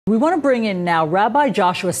We want to bring in now Rabbi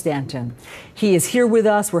Joshua Stanton. He is here with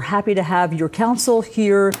us. We're happy to have your counsel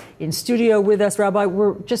here in studio with us. Rabbi,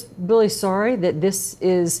 we're just really sorry that this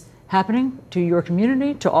is happening to your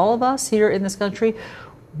community, to all of us here in this country.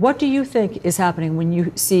 What do you think is happening when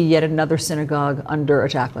you see yet another synagogue under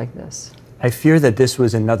attack like this? I fear that this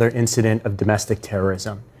was another incident of domestic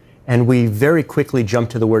terrorism. And we very quickly jump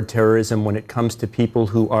to the word terrorism when it comes to people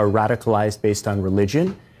who are radicalized based on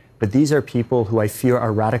religion. But these are people who I fear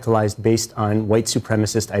are radicalized based on white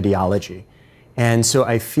supremacist ideology. And so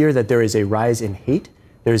I fear that there is a rise in hate,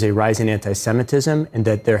 there's a rise in anti-Semitism, and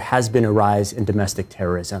that there has been a rise in domestic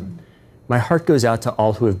terrorism. My heart goes out to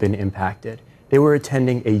all who have been impacted. They were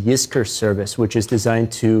attending a Yizkor service, which is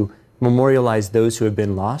designed to memorialize those who have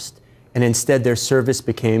been lost, and instead their service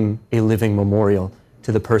became a living memorial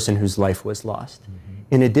to the person whose life was lost.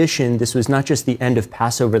 In addition, this was not just the end of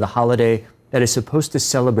Passover, the holiday that is supposed to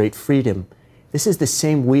celebrate freedom. This is the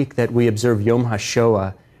same week that we observe Yom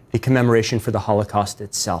HaShoah, the commemoration for the Holocaust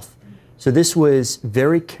itself. So this was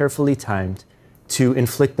very carefully timed to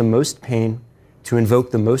inflict the most pain, to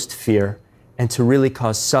invoke the most fear, and to really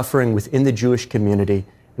cause suffering within the Jewish community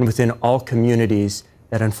and within all communities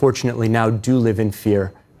that unfortunately now do live in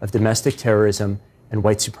fear of domestic terrorism and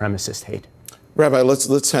white supremacist hate. Rabbi,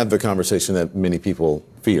 let's have the conversation that many people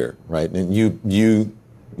fear, right? And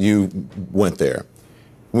you went there.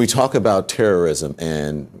 When we talk about terrorism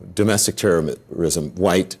and domestic terrorism,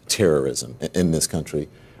 white terrorism in this country,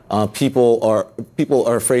 people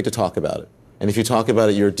are afraid to talk about it. And if you talk about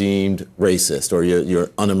it, you're deemed racist or you're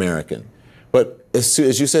un-American. But as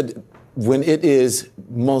you said, when it is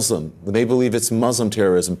Muslim, when they believe it's Muslim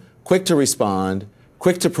terrorism, quick to respond,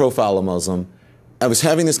 quick to profile a Muslim. I was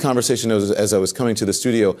having this conversation as I was coming to the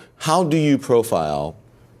studio. How do you profile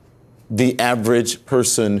the average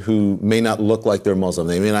person who may not look like they're Muslim?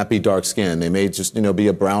 They may not be dark-skinned. They may just, be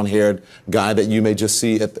a brown-haired guy that you may just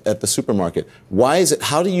see at the supermarket. Why is it?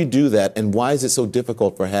 How do you do that? And why is it so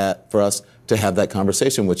difficult for us to have that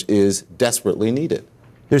conversation, which is desperately needed?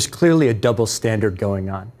 There's clearly a double standard going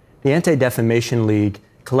on. The Anti-Defamation League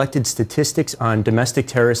collected statistics on domestic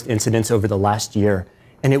terrorist incidents over the last year,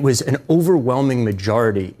 and it was an overwhelming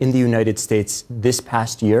majority in the United States this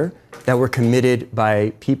past year that were committed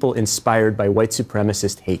by people inspired by white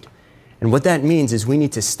supremacist hate. And what that means is we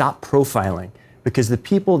need to stop profiling, because the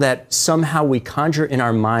people that somehow we conjure in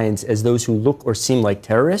our minds as those who look or seem like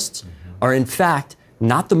terrorists are in fact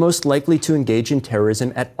not the most likely to engage in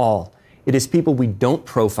terrorism at all. It is people we don't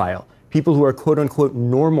profile, people who are quote unquote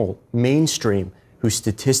normal, mainstream, who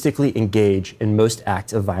statistically engage in most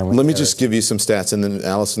acts of violence. Let me just give you some stats, and then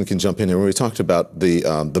Allison can jump in here. When we talked about the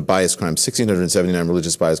bias crimes, 1,679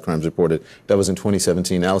 religious bias crimes reported. That was in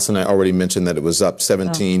 2017. Allison and I already mentioned that it was up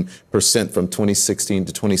 17% from 2016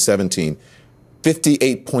 to 2017.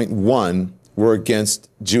 58.1 were against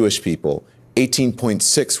Jewish people.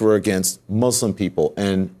 18.6 were against Muslim people,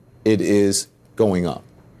 and it is going up.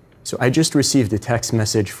 So I just received a text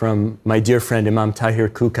message from my dear friend Imam Tahir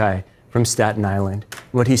Kukai from Staten Island.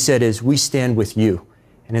 What he said is, we stand with you.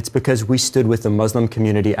 And it's because we stood with the Muslim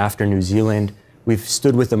community after New Zealand. We've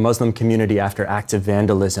stood with the Muslim community after acts of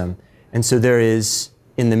vandalism. And so there is,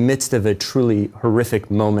 in the midst of a truly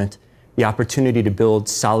horrific moment, the opportunity to build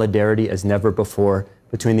solidarity as never before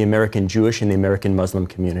between the American Jewish and the American Muslim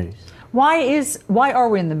communities. Why are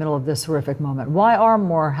we in the middle of this horrific moment? Why are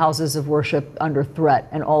more houses of worship under threat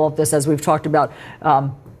and all of this, as we've talked about,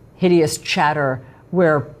 hideous chatter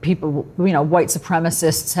where people, white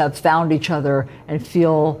supremacists have found each other and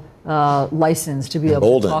feel licensed to be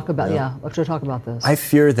able to talk about, to talk about this? I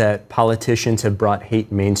fear that politicians have brought hate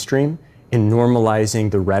mainstream in normalizing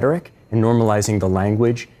the rhetoric and normalizing the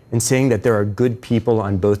language and saying that there are good people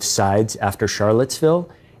on both sides after Charlottesville,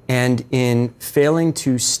 and in failing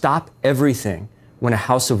to stop everything when a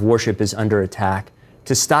house of worship is under attack,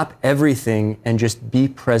 to stop everything and just be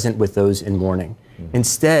present with those in mourning.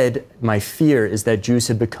 Instead, my fear is that Jews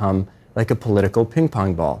have become like a political ping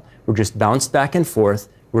pong ball. We're just bounced back and forth,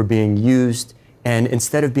 we're being used, and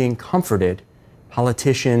instead of being comforted,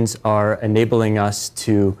 politicians are enabling us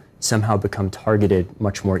to somehow become targeted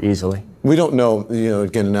much more easily. We don't know,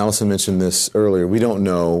 again, and Allison mentioned this earlier, we don't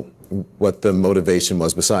know what the motivation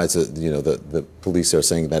was besides, the police are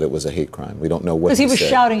saying that it was a hate crime. We don't know what because he was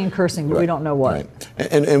shouting and cursing, but right. We don't know what. Right.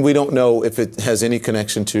 And we don't know if it has any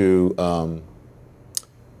connection to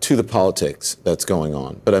the politics that's going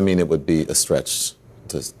on. But I mean, it would be a stretch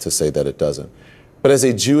to say that it doesn't. But as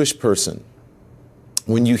a Jewish person,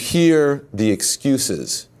 when you hear the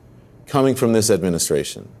excuses coming from this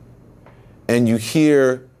administration, and you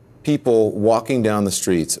hear people walking down the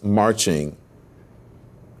streets, marching,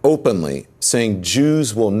 openly saying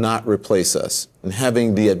Jews will not replace us and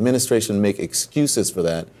having the administration make excuses for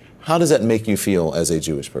that, how does that make you feel as a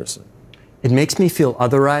Jewish person? It makes me feel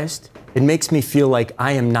otherized. It makes me feel like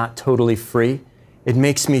I am not totally free. It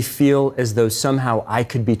makes me feel as though somehow I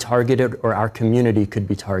could be targeted or our community could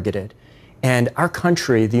be targeted. And our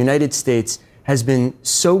country, the United States, has been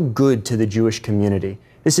so good to the Jewish community.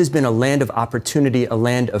 This has been a land of opportunity, a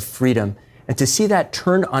land of freedom. And to see that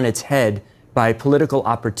turned on its head by political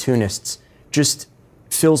opportunists just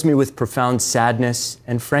fills me with profound sadness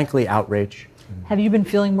and, frankly, outrage. Have you been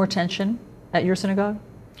feeling more tension at your synagogue?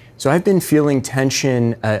 So I've been feeling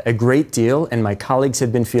tension a great deal, and my colleagues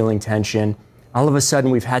have been feeling tension. All of a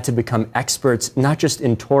sudden, we've had to become experts, not just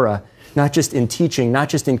in Torah, not just in teaching, not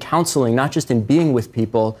just in counseling, not just in being with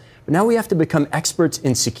people, but now we have to become experts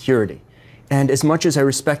in security. And as much as I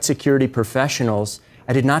respect security professionals,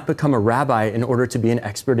 I did not become a rabbi in order to be an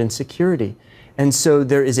expert in security. And so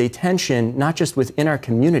there is a tension, not just within our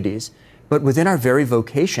communities, but within our very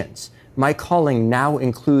vocations. My calling now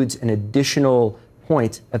includes an additional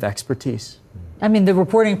point of expertise. I mean, the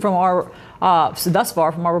reporting from our, thus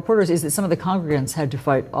far from our reporters is that some of the congregants had to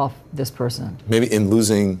fight off this person. Maybe in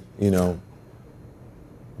losing,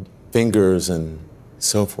 fingers and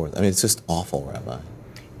so forth. I mean, it's just awful, Rabbi.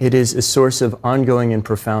 It is a source of ongoing and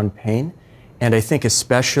profound pain. And I think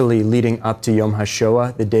especially leading up to Yom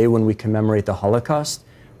HaShoah, the day when we commemorate the Holocaust,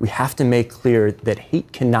 we have to make clear that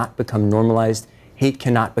hate cannot become normalized, hate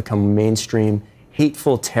cannot become mainstream,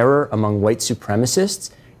 hateful terror among white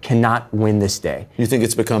supremacists cannot win this day. You think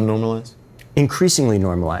it's become normalized? Increasingly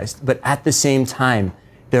normalized, but at the same time,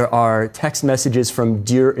 there are text messages from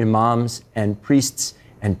dear imams and priests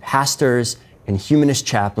and pastors and humanist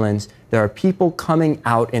chaplains. There are people coming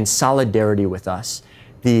out in solidarity with us.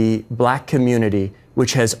 The black community,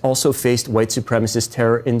 which has also faced white supremacist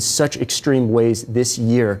terror in such extreme ways this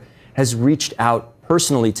year, has reached out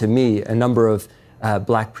personally to me. A number of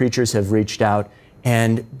black preachers have reached out,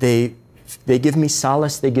 and they give me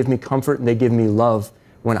solace, they give me comfort, and they give me love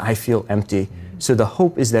when I feel empty. So the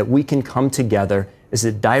hope is that we can come together as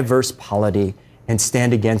a diverse polity and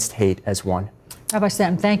stand against hate as one. Rabbi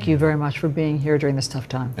Stanton, thank you very much for being here during this tough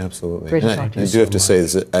time. Absolutely. Great to talk to you. I do have to say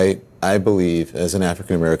this, I believe as an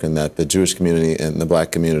African American that the Jewish community and the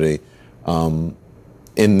black community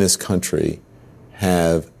in this country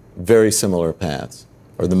have very similar paths,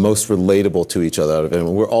 or the most relatable to each other out of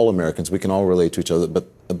anyone. We're all Americans, we can all relate to each other,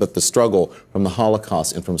 but the struggle from the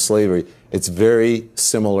Holocaust and from slavery, it's very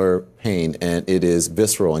similar pain, and it is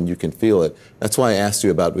visceral, and you can feel it. That's why I asked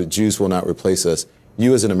you about Jews will not replace us.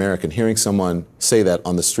 You as an American, hearing someone say that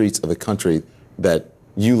on the streets of a country that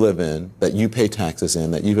you live in, that you pay taxes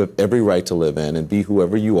in, that you have every right to live in and be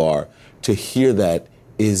whoever you are, to hear that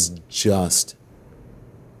is just,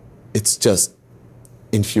 it's just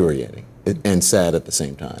infuriating and sad at the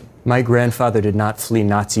same time. My grandfather did not flee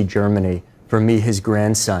Nazi Germany. For me, his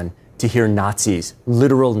grandson, to hear Nazis,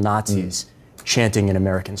 literal Nazis, chanting in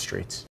American streets.